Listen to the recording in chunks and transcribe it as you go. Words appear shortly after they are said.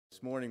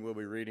This morning we'll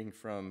be reading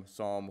from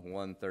Psalm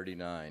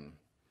 139.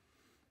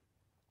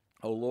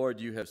 O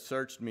Lord, you have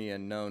searched me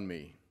and known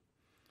me.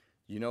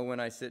 You know when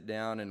I sit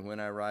down and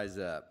when I rise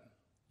up.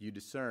 You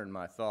discern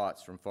my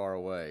thoughts from far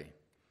away.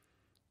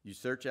 You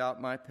search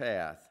out my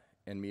path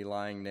and me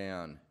lying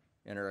down,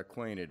 and are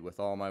acquainted with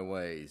all my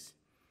ways.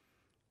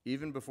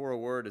 Even before a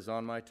word is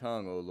on my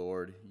tongue, O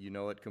Lord, you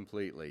know it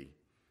completely.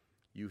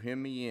 You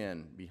hem me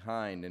in,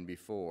 behind and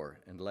before,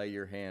 and lay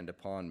your hand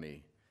upon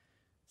me.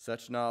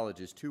 Such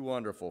knowledge is too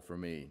wonderful for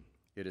me.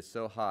 It is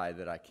so high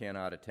that I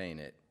cannot attain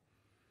it.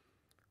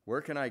 Where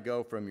can I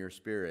go from your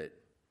spirit?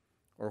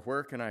 Or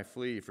where can I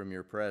flee from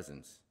your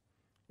presence?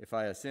 If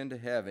I ascend to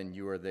heaven,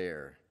 you are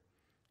there.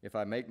 If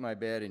I make my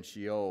bed in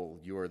Sheol,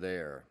 you are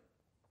there.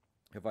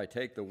 If I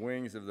take the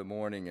wings of the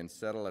morning and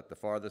settle at the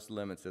farthest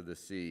limits of the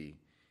sea,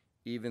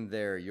 even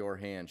there your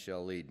hand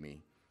shall lead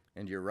me,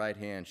 and your right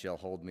hand shall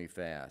hold me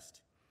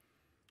fast.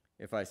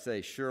 If I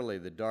say, surely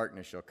the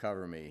darkness shall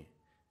cover me,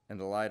 and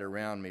the light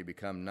around me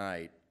become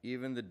night,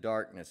 even the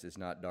darkness is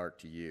not dark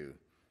to you.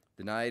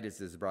 The night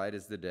is as bright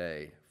as the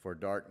day, for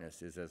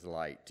darkness is as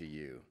light to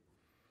you.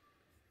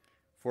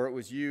 For it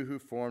was you who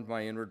formed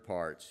my inward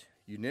parts.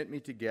 You knit me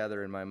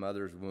together in my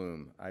mother's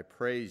womb. I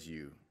praise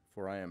you,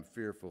 for I am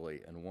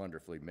fearfully and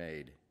wonderfully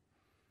made.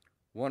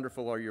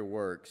 Wonderful are your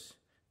works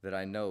that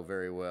I know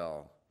very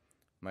well.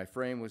 My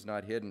frame was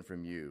not hidden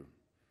from you.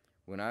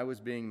 When I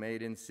was being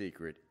made in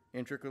secret,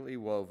 intricately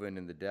woven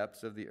in the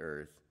depths of the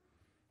earth,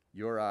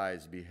 your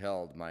eyes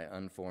beheld my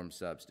unformed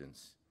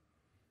substance.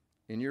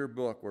 In your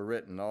book were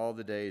written all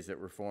the days that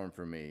were formed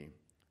for me,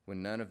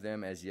 when none of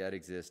them as yet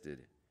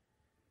existed.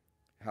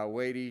 How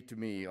weighty to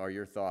me are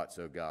your thoughts,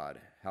 O God!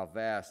 How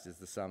vast is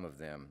the sum of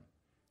them!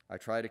 I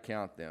try to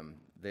count them.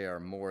 They are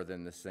more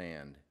than the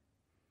sand.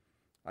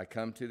 I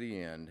come to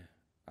the end.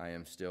 I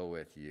am still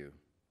with you.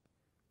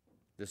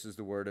 This is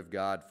the word of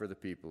God for the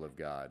people of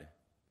God.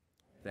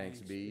 Thanks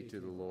be to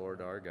the Lord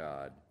our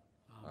God.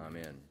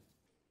 Amen.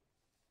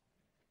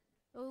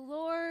 O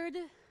Lord,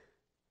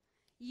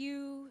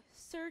 you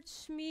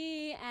search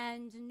me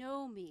and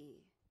know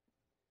me,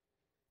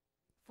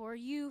 for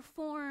you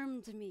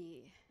formed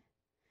me.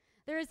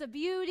 There is a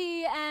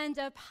beauty and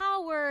a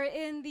power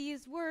in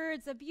these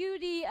words, a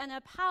beauty and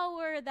a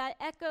power that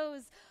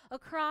echoes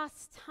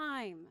across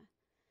time.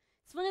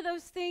 It's one of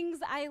those things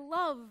I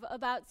love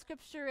about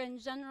Scripture in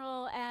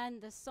general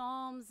and the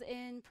Psalms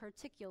in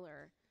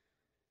particular.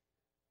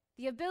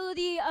 The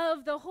ability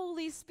of the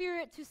Holy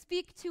Spirit to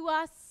speak to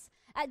us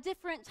at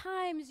different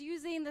times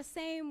using the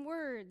same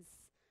words.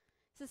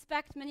 I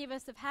suspect many of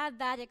us have had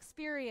that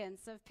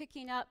experience of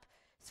picking up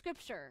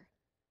Scripture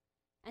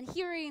and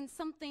hearing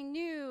something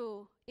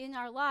new in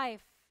our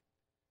life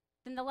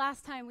than the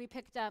last time we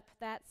picked up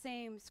that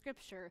same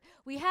Scripture.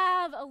 We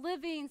have a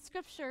living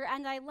Scripture,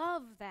 and I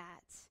love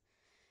that.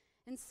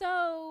 And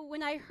so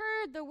when I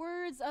heard the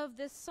words of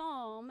this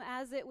psalm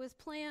as it was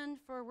planned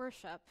for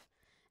worship,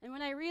 and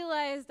when I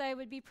realized I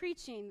would be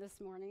preaching this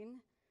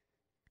morning,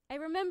 I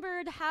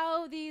remembered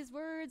how these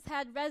words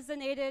had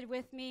resonated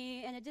with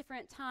me in a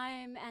different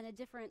time and a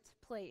different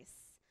place.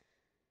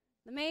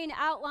 The main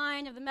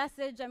outline of the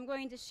message I'm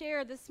going to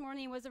share this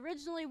morning was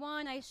originally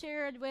one I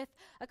shared with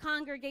a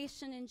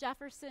congregation in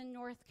Jefferson,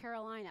 North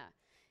Carolina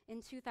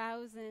in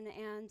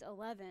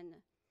 2011.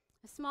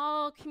 A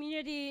small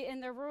community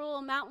in the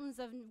rural mountains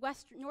of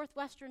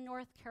northwestern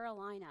North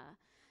Carolina.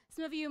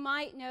 Some of you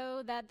might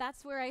know that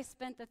that's where I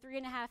spent the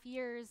 3.5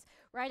 years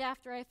right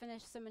after I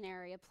finished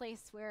seminary, a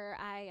place where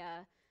I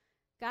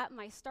got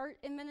my start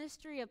in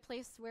ministry, a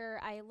place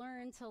where I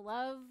learned to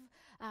love,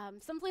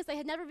 someplace I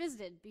had never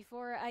visited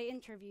before I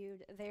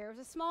interviewed there. It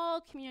was a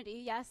small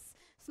community, yes,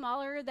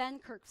 smaller than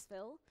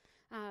Kirksville,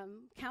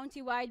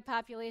 county-wide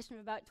population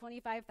of about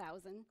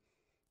 25,000.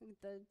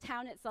 The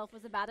town itself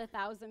was about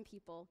 1,000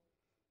 people.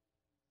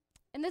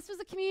 And this was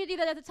a community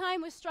that at the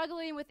time was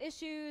struggling with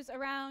issues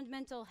around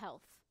mental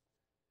health,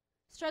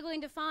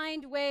 struggling to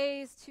find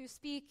ways to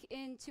speak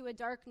into a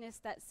darkness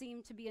that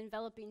seemed to be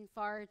enveloping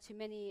far too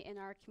many in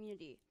our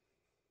community.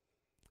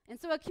 And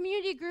so a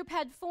community group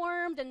had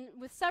formed, and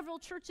with several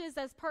churches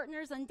as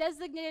partners, and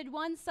designated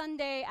one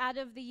Sunday out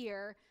of the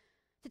year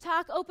to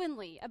talk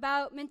openly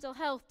about mental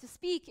health, to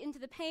speak into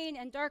the pain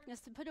and darkness,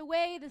 to put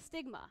away the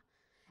stigma,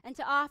 and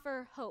to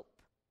offer hope.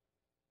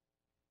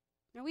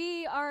 Now,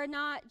 we are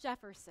not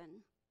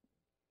Jefferson,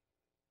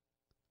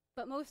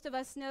 but most of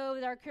us know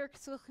that our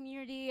Kirksville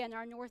community and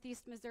our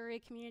Northeast Missouri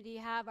community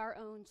have our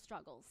own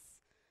struggles.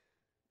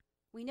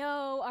 We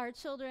know our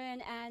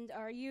children and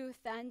our youth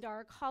and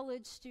our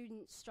college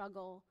students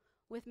struggle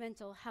with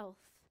mental health.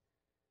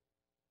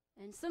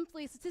 And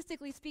simply,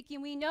 statistically speaking,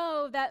 we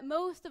know that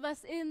most of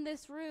us in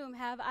this room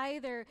have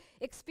either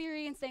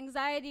experienced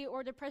anxiety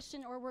or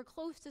depression, or we're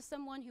close to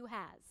someone who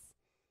has.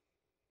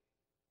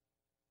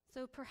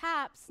 So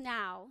perhaps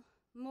now,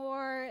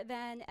 more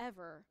than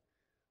ever,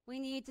 we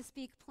need to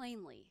speak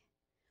plainly.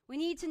 We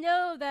need to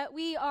know that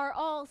we are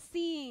all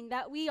seen,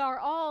 that we are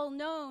all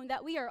known,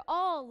 that we are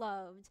all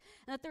loved,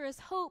 and that there is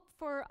hope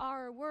for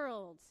our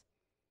world.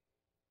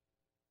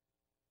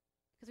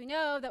 Because we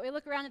know that we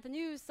look around at the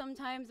news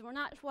sometimes and we're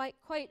not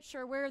quite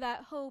sure where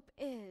that hope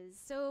is.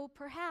 So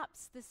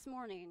perhaps this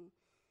morning,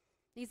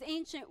 these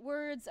ancient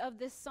words of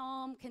this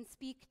psalm can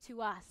speak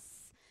to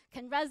us,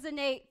 can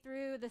resonate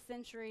through the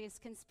centuries,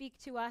 can speak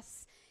to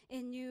us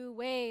in new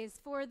ways.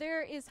 For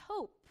there is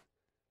hope.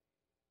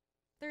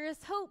 There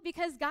is hope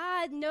because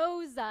God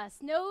knows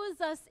us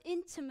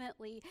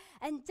intimately,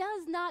 and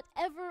does not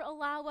ever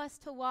allow us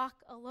to walk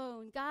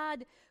alone.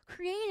 God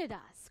created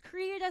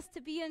us to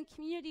be in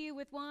community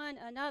with one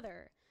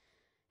another.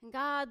 And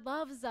God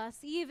loves us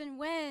even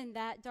when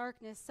that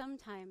darkness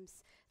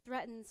sometimes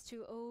threatens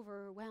to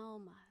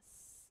overwhelm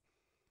us.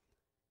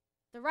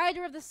 The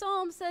writer of the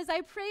psalm says,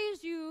 I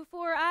praise you,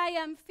 for I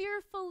am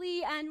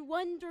fearfully and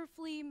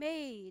wonderfully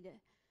made.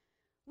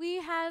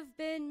 We have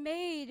been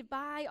made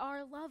by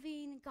our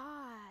loving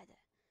God.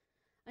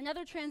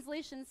 Another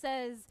translation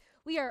says,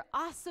 we are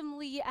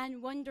awesomely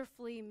and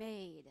wonderfully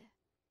made.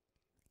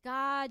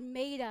 God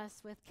made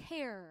us with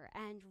care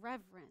and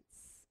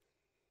reverence.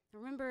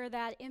 Remember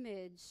that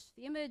image,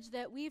 the image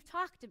that we've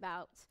talked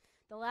about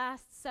the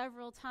last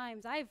several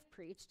times I've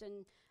preached,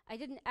 and I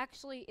didn't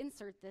actually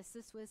insert this.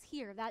 This was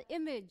here. That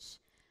image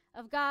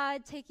of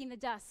God taking the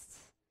dust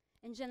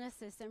in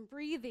Genesis and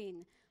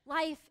breathing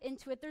life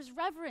into it. There's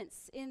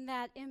reverence in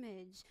that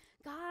image.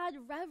 God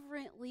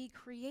reverently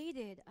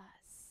created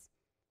us.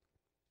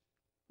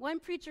 One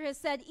preacher has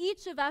said,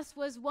 each of us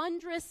was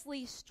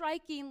wondrously,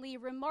 strikingly,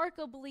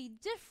 remarkably,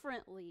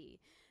 differently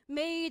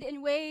made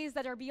in ways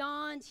that are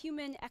beyond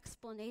human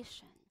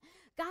explanation.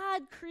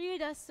 God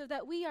created us so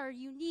that we are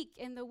unique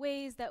in the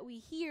ways that we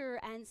hear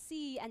and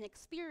see and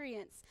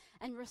experience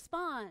and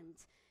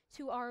respond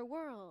to our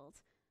world.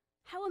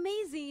 How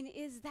amazing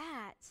is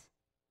that?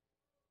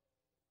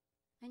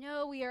 I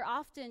know we are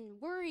often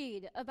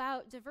worried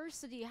about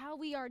diversity, how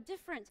we are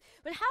different,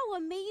 but how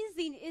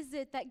amazing is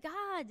it that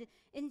God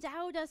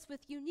endowed us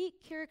with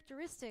unique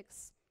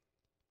characteristics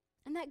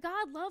and that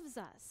God loves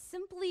us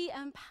simply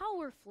and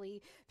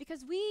powerfully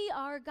because we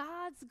are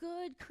God's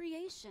good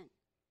creation.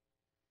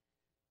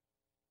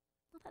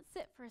 Let that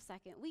sit for a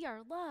second. We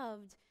are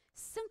loved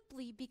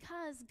simply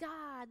because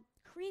God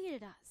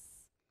created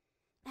us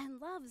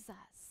and loves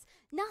us.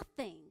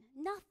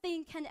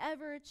 Nothing can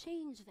ever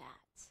change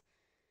that.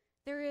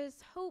 There is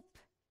hope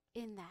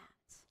in that.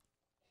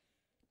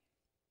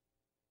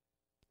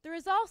 There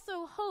is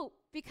also hope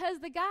because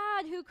the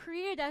God who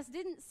created us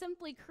didn't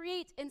simply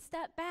create and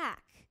step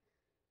back.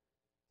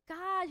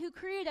 God who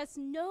created us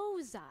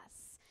knows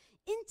us,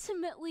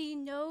 intimately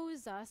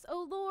knows us.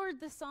 Oh Lord,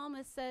 the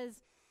psalmist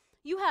says,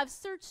 you have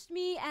searched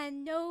me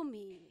and know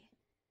me.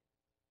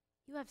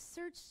 You have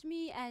searched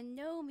me and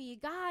know me.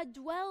 God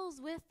dwells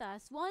with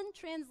us. One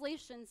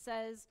translation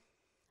says,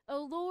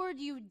 oh Lord,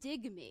 you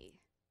dig me.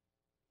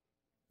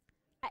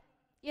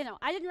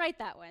 I didn't write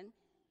that one.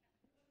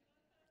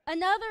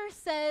 Another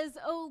says,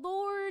 oh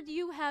Lord,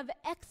 you have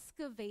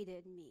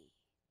excavated me.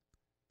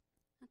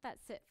 Let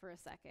that sit for a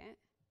second.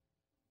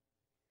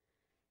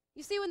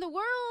 You see, when the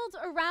world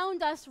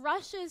around us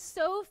rushes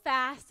so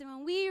fast, and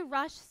when we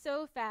rush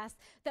so fast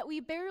that we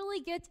barely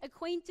get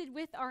acquainted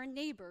with our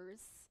neighbors,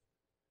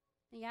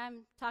 yeah, I'm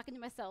talking to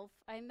myself.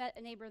 I met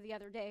a neighbor the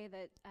other day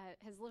that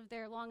has lived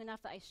there long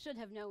enough that I should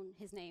have known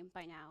his name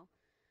by now.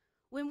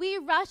 When we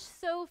rush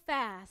so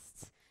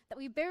fast that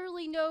we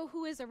barely know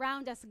who is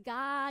around us,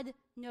 God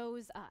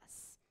knows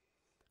us.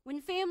 When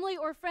family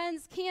or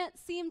friends can't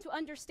seem to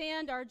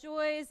understand our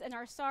joys and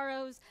our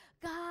sorrows,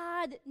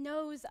 God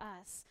knows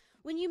us.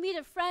 When you meet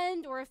a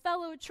friend or a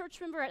fellow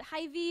church member at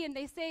Hy-Vee and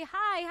they say,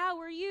 hi, how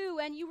are you?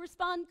 And you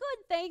respond,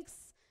 good, thanks,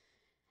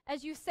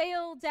 as you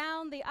sail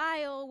down the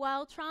aisle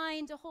while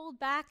trying to hold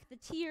back the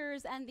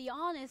tears and the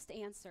honest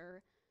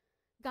answer,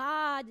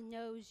 God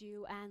knows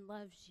you and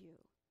loves you.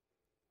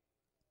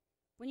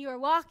 When you are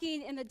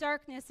walking in the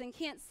darkness and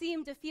can't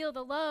seem to feel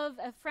the love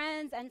of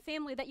friends and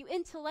family that you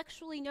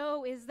intellectually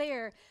know is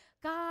there,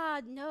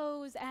 God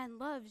knows and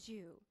loves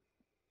you.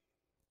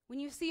 When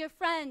you see a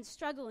friend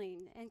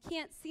struggling and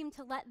can't seem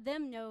to let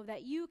them know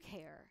that you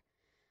care,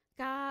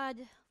 God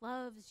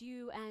loves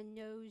you and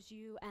knows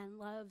you and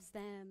loves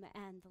them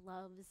and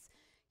loves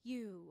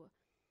you.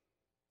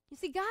 You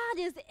see, God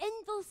is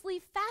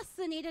endlessly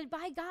fascinated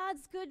by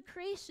God's good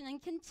creation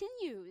and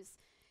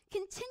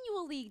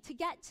continually to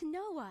get to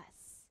know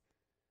us.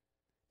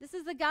 This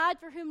is the God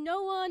for whom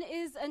no one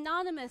is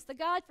anonymous, the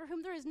God for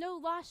whom there is no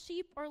lost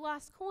sheep or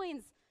lost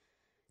coins.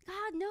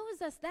 God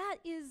knows us. That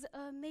is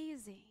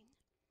amazing.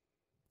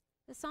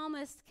 The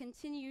psalmist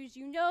continues,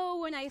 you know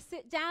when I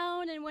sit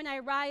down and when I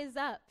rise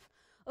up.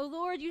 O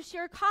Lord, you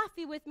share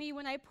coffee with me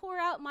when I pour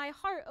out my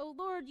heart. O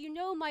Lord, you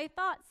know my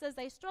thoughts as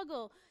I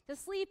struggle to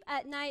sleep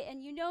at night,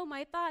 and you know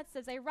my thoughts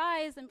as I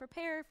rise and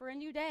prepare for a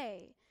new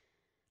day.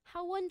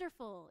 How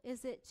wonderful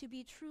is it to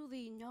be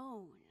truly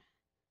known.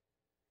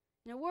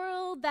 In a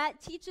world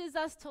that teaches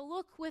us to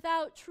look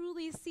without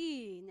truly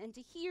seeing and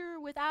to hear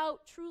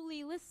without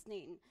truly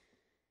listening,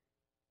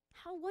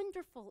 how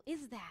wonderful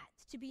is that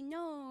to be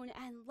known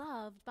and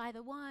loved by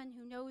the one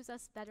who knows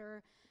us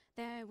better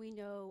than we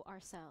know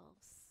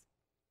ourselves.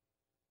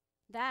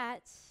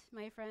 That,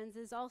 my friends,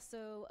 is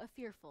also a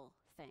fearful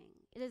thing.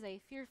 It is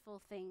a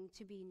fearful thing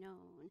to be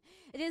known.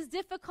 It is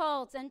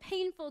difficult and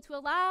painful to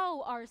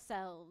allow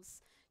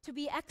ourselves to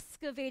be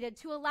excavated,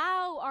 to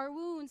allow our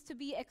wounds to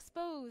be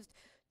exposed,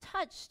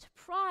 touched,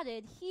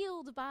 prodded,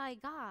 healed by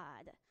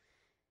God.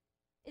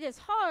 It is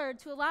hard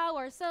to allow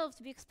ourselves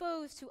to be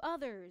exposed to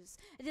others.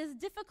 It is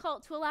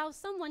difficult to allow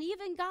someone,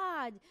 even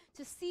God,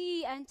 to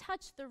see and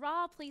touch the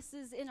raw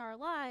places in our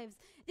lives.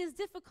 It is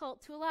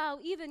difficult to allow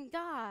even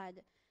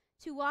God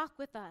to walk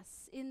with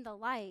us in the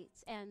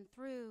light and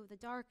through the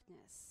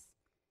darkness.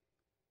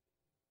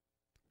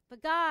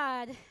 But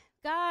God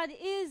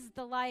is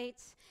the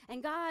light,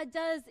 and God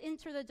does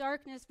enter the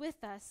darkness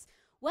with us,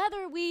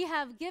 whether we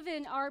have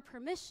given our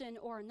permission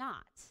or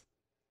not.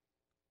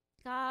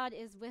 God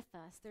is with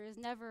us. There is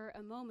never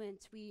a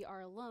moment we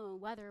are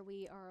alone, whether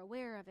we are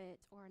aware of it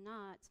or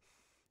not.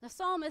 The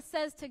psalmist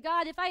says to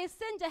God, "If I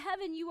ascend to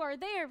heaven, you are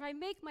there. If I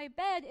make my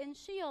bed in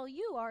Sheol,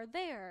 you are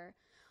there.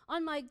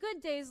 On my good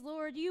days,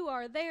 Lord, you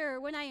are there.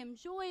 When I am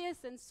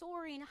joyous and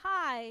soaring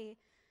high,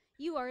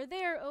 you are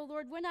there, O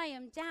Lord. When I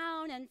am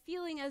down and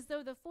feeling as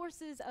though the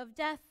forces of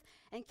death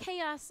and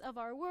chaos of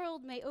our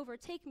world may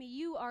overtake me,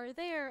 you are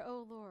there,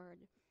 O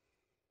Lord."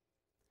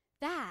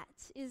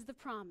 That is the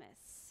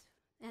promise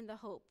and the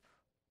hope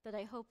that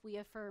I hope we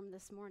affirm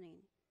this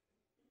morning.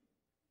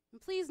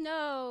 And please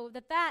know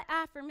that that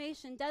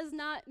affirmation does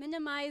not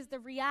minimize the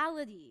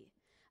reality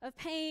of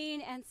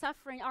pain and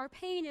suffering. Our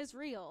pain is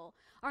real.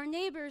 Our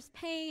neighbor's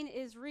pain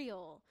is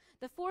real.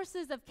 The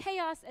forces of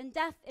chaos and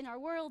death in our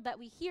world that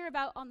we hear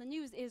about on the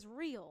news is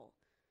real.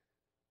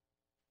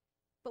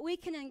 But we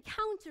can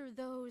encounter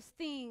those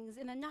things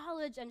in the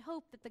knowledge and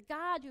hope that the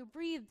God who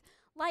breathed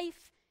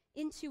life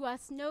into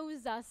us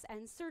knows us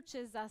and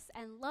searches us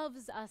and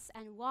loves us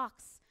and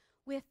walks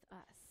with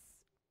us.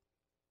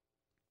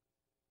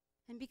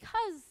 And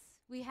because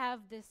we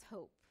have this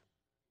hope,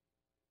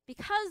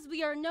 because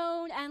we are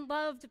known and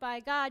loved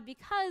by God,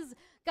 because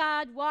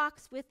God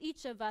walks with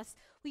each of us,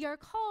 we are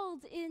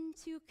called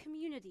into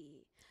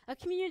community, a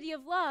community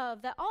of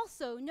love that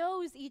also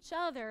knows each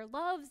other,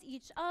 loves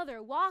each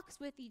other, walks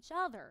with each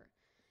other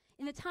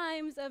in the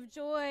times of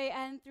joy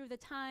and through the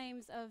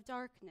times of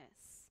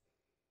darkness.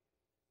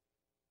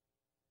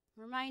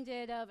 I'm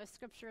reminded of a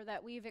scripture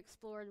that we've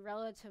explored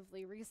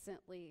relatively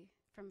recently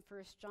from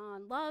 1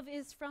 John. Love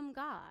is from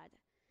God.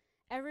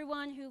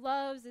 Everyone who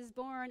loves is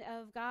born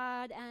of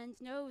God and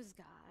knows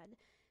God.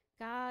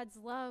 God's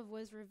love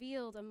was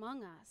revealed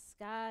among us.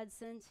 God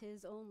sent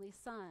his only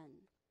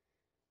Son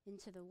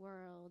into the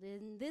world.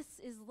 And this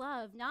is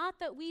love, not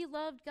that we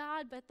loved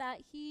God, but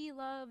that he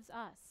loves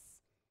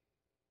us.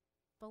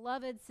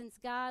 Beloved, since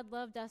God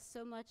loved us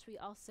so much, we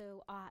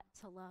also ought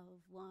to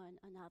love one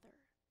another.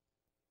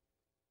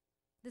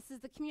 This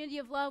is the community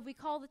of love we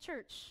call the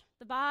church,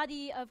 the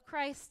body of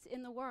Christ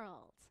in the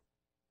world.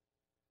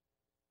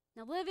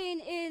 Now, living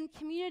in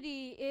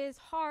community is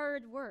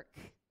hard work.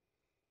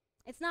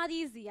 It's not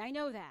easy, I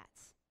know that.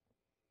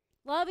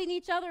 Loving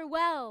each other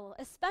well,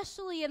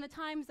 especially in the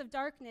times of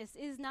darkness,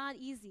 is not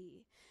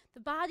easy. The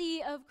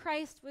body of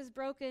Christ was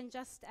broken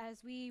just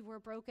as we were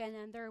broken,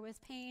 and there was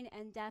pain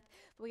and death,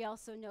 but we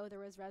also know there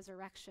was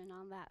resurrection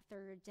on that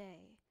third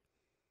day.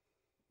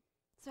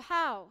 So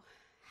how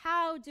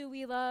do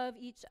we love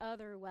each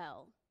other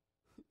well?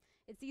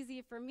 It's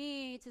easy for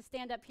me to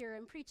stand up here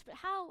and preach, but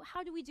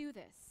how do we do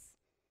this?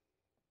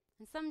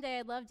 And someday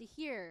I'd love to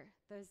hear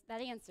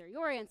that answer,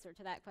 your answer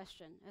to that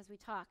question as we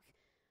talk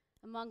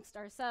amongst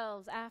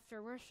ourselves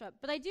after worship.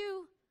 But I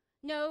do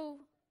know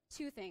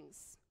two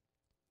things.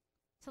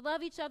 To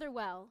love each other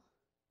well,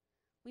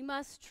 we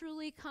must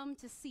truly come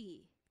to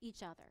see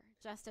each other,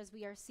 just as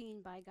we are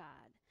seen by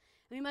God.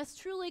 We must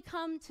truly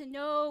come to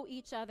know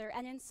each other,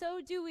 and in so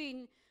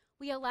doing,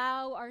 we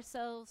allow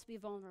ourselves to be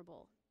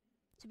vulnerable,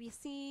 to be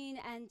seen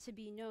and to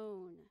be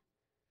known.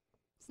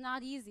 It's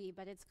not easy,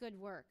 but it's good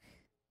work.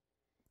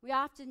 We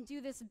often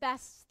do this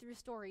best through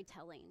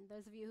storytelling.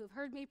 Those of you who've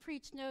heard me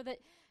preach know that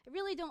I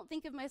really don't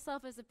think of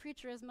myself as a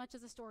preacher as much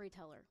as a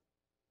storyteller.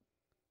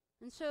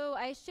 And so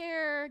I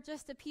share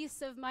just a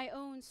piece of my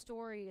own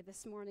story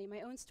this morning,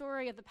 my own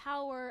story of the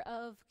power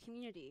of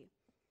community.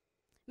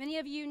 Many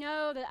of you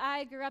know that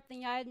I grew up in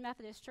the United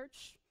Methodist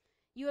Church,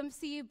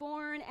 UMC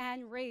born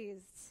and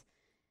raised.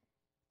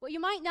 What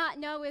you might not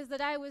know is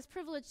that I was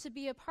privileged to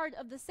be a part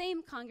of the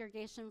same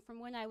congregation from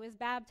when I was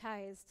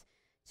baptized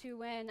to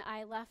when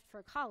I left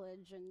for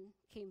college and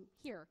came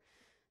here.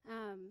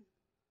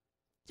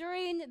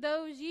 During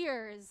those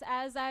years,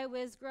 as I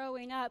was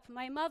growing up,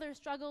 my mother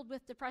struggled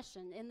with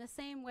depression in the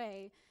same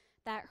way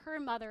that her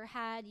mother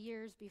had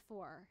years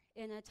before,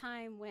 in a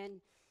time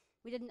when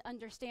we didn't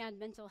understand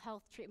mental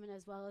health treatment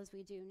as well as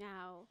we do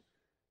now.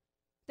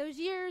 Those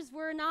years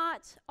were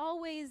not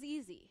always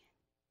easy.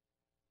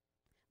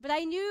 But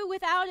I knew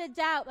without a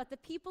doubt that the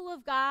people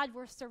of God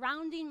were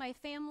surrounding my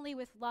family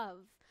with love.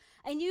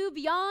 I knew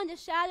beyond a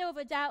shadow of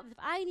a doubt that if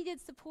I needed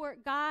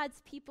support,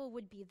 God's people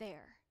would be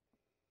there.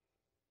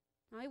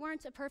 Now, we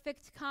weren't a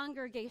perfect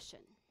congregation,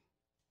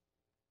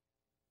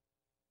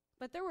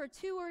 but there were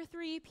 2 or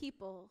 3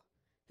 people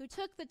who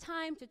took the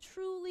time to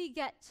truly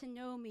get to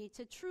know me,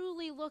 to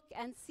truly look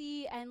and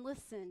see and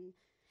listen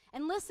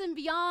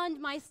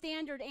beyond my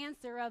standard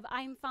answer of,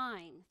 I'm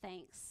fine,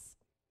 thanks.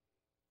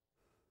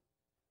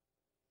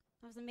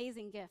 That was an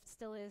amazing gift,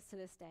 still is to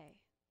this day.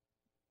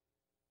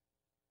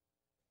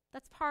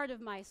 That's part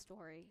of my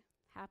story.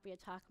 Happy to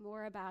talk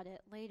more about it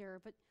later,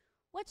 but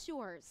what's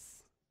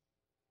yours?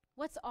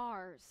 What's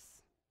ours?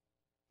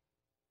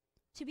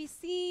 To be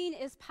seen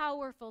is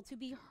powerful. To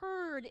be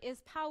heard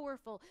is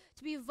powerful.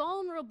 To be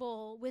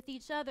vulnerable with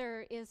each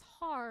other is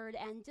hard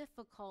and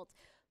difficult,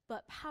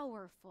 but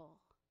powerful.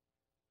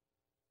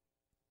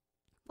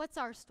 What's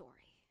our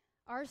story?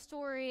 Our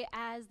story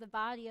as the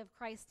body of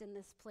Christ in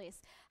this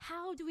place.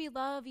 How do we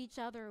love each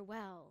other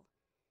well?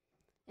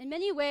 In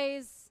many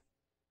ways,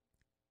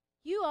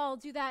 you all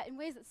do that in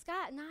ways that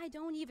Scott and I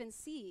don't even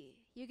see.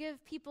 You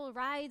give people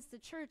rides to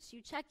church.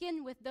 You check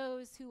in with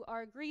those who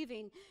are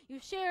grieving. You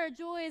share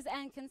joys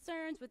and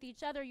concerns with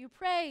each other. You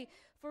pray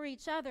for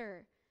each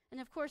other. And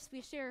of course,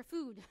 we share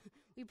food.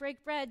 We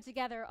break bread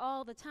together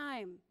all the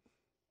time.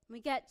 We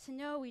get to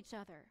know each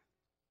other.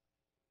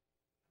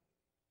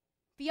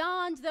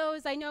 Beyond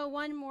those, I know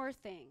one more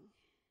thing.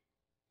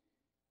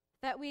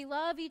 That we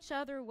love each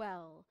other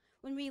well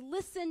when we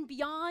listen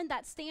beyond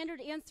that standard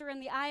answer in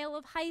the aisle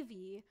of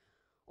Hy-Vee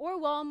or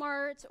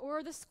Walmart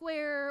or the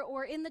square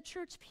or in the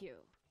church pew.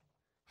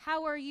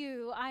 How are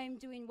you? I'm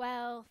doing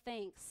well,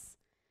 thanks.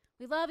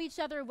 We love each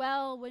other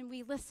well when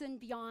we listen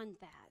beyond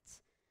that.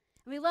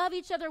 And we love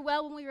each other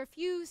well when we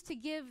refuse to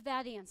give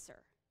that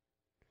answer.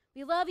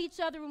 We love each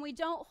other when we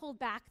don't hold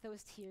back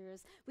those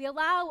tears. We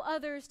allow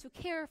others to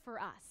care for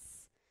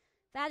us.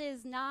 That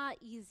is not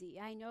easy.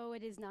 I know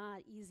it is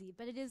not easy,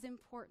 but it is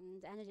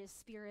important and it is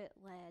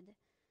Spirit-led.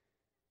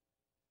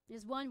 It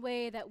is one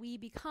way that we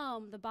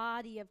become the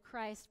body of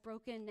Christ,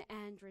 broken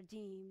and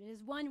redeemed. It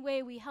is one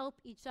way we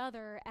help each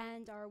other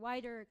and our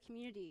wider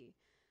community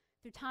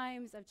through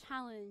times of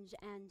challenge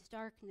and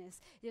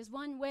darkness. It is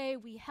one way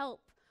we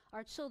help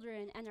our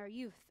children and our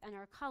youth and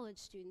our college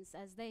students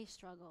as they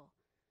struggle.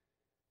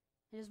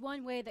 It is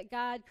one way that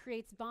God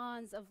creates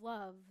bonds of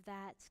love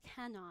that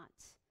cannot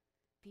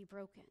be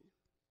broken.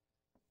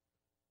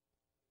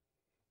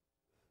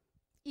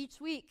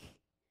 Each week,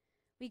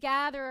 we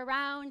gather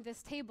around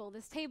this table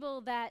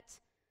that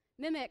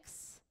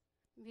mimics,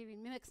 maybe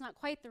mimics not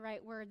quite the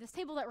right word, this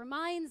table that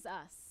reminds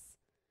us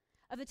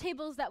of the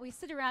tables that we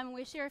sit around when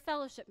we share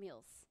fellowship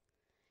meals.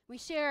 We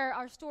share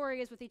our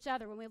stories with each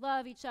other when we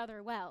love each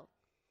other well.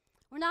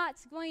 We're not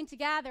going to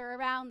gather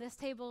around this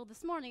table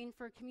this morning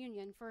for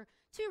communion for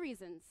two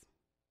reasons.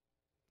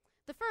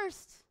 The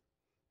first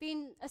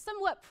being a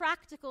somewhat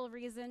practical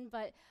reason,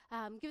 but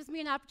gives me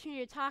an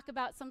opportunity to talk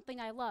about something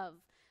I love,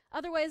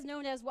 otherwise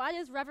known as, why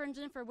does Reverend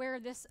Jennifer wear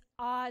this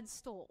odd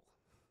stole?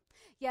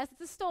 Yes,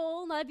 it's a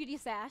stole, not a beauty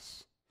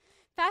sash.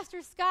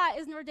 Pastor Scott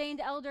is an ordained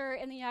elder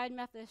in the United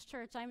Methodist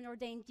Church. I'm an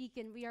ordained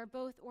deacon. We are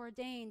both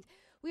ordained.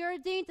 We are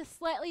ordained to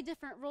slightly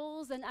different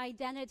roles and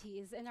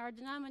identities. In our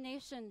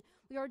denomination,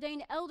 we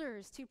ordain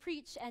elders to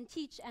preach and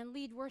teach and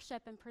lead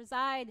worship and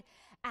preside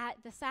at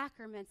the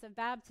sacraments of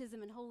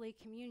baptism and Holy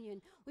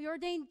Communion. We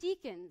ordain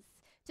deacons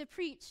to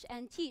preach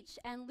and teach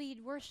and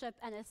lead worship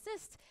and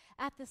assist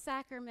at the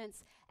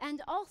sacraments,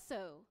 and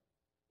also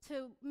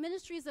to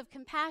ministries of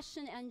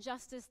compassion and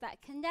justice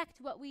that connect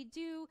what we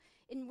do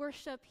in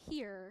worship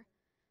here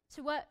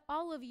to what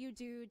all of you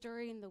do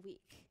during the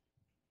week.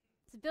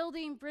 It's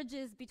building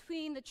bridges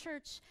between the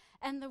church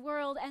and the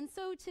world. And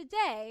so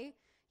today,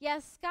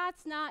 yes,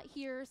 Scott's not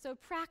here, so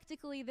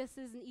practically this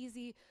is an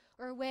easy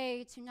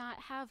way to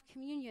not have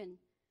communion.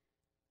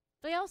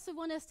 But I also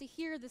want us to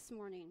hear this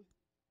morning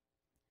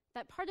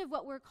that part of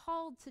what we're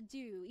called to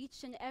do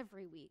each and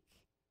every week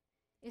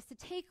is to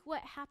take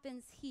what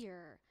happens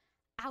here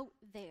out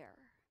there.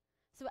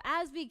 So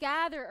as we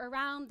gather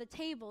around the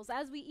tables,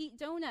 as we eat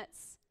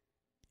donuts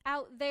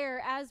out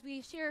there, as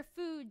we share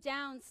food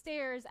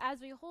downstairs, as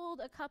we hold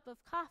a cup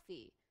of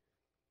coffee,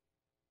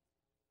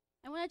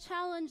 I want to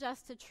challenge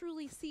us to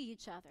truly see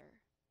each other,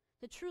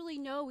 to truly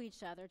know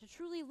each other, to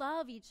truly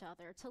love each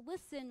other, to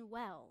listen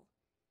well.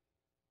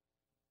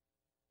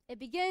 It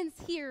begins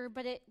here,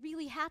 but it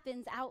really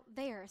happens out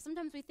there.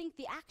 Sometimes we think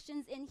the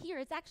action's in here.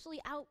 It's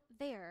actually out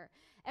there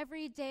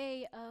every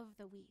day of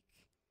the week.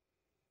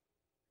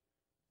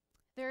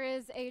 There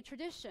is a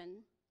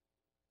tradition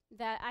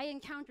that I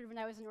encountered when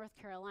I was in North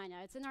Carolina.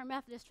 It's in our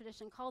Methodist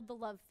tradition called the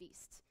Love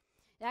Feast.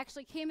 It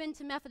actually came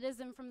into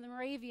Methodism from the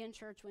Moravian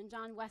Church when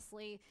John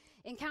Wesley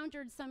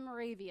encountered some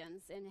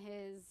Moravians in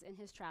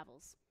his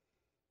travels.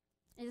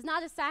 It is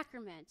not a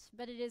sacrament,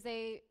 but it is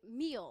a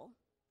meal,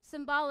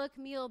 symbolic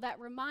meal that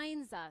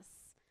reminds us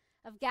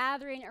of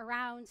gathering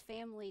around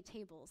family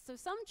tables. So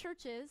some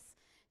churches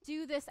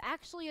do this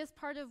actually as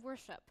part of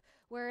worship,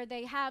 where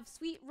they have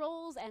sweet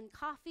rolls and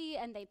coffee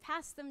and they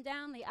pass them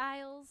down the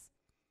aisles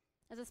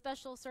as a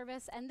special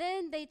service, and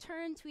then they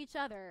turn to each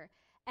other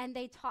and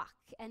they talk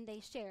and they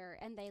share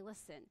and they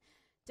listen.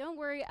 Don't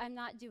worry, I'm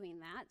not doing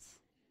that.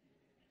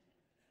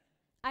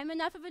 I'm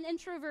enough of an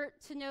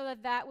introvert to know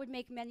that that would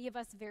make many of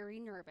us very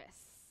nervous.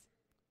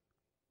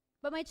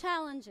 But my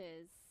challenge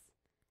is,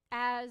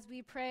 as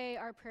we pray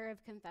our prayer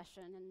of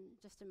confession in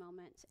just a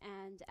moment,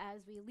 and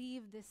as we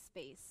leave this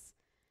space,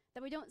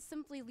 that we don't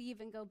simply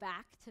leave and go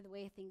back to the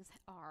way things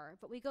are,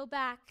 but we go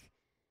back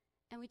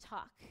and we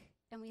talk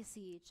and we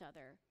see each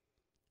other.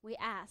 We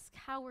ask,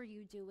 how are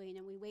you doing?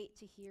 And we wait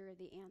to hear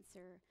the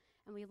answer.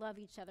 And we love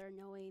each other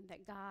knowing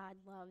that God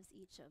loves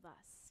each of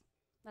us.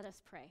 Let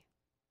us pray.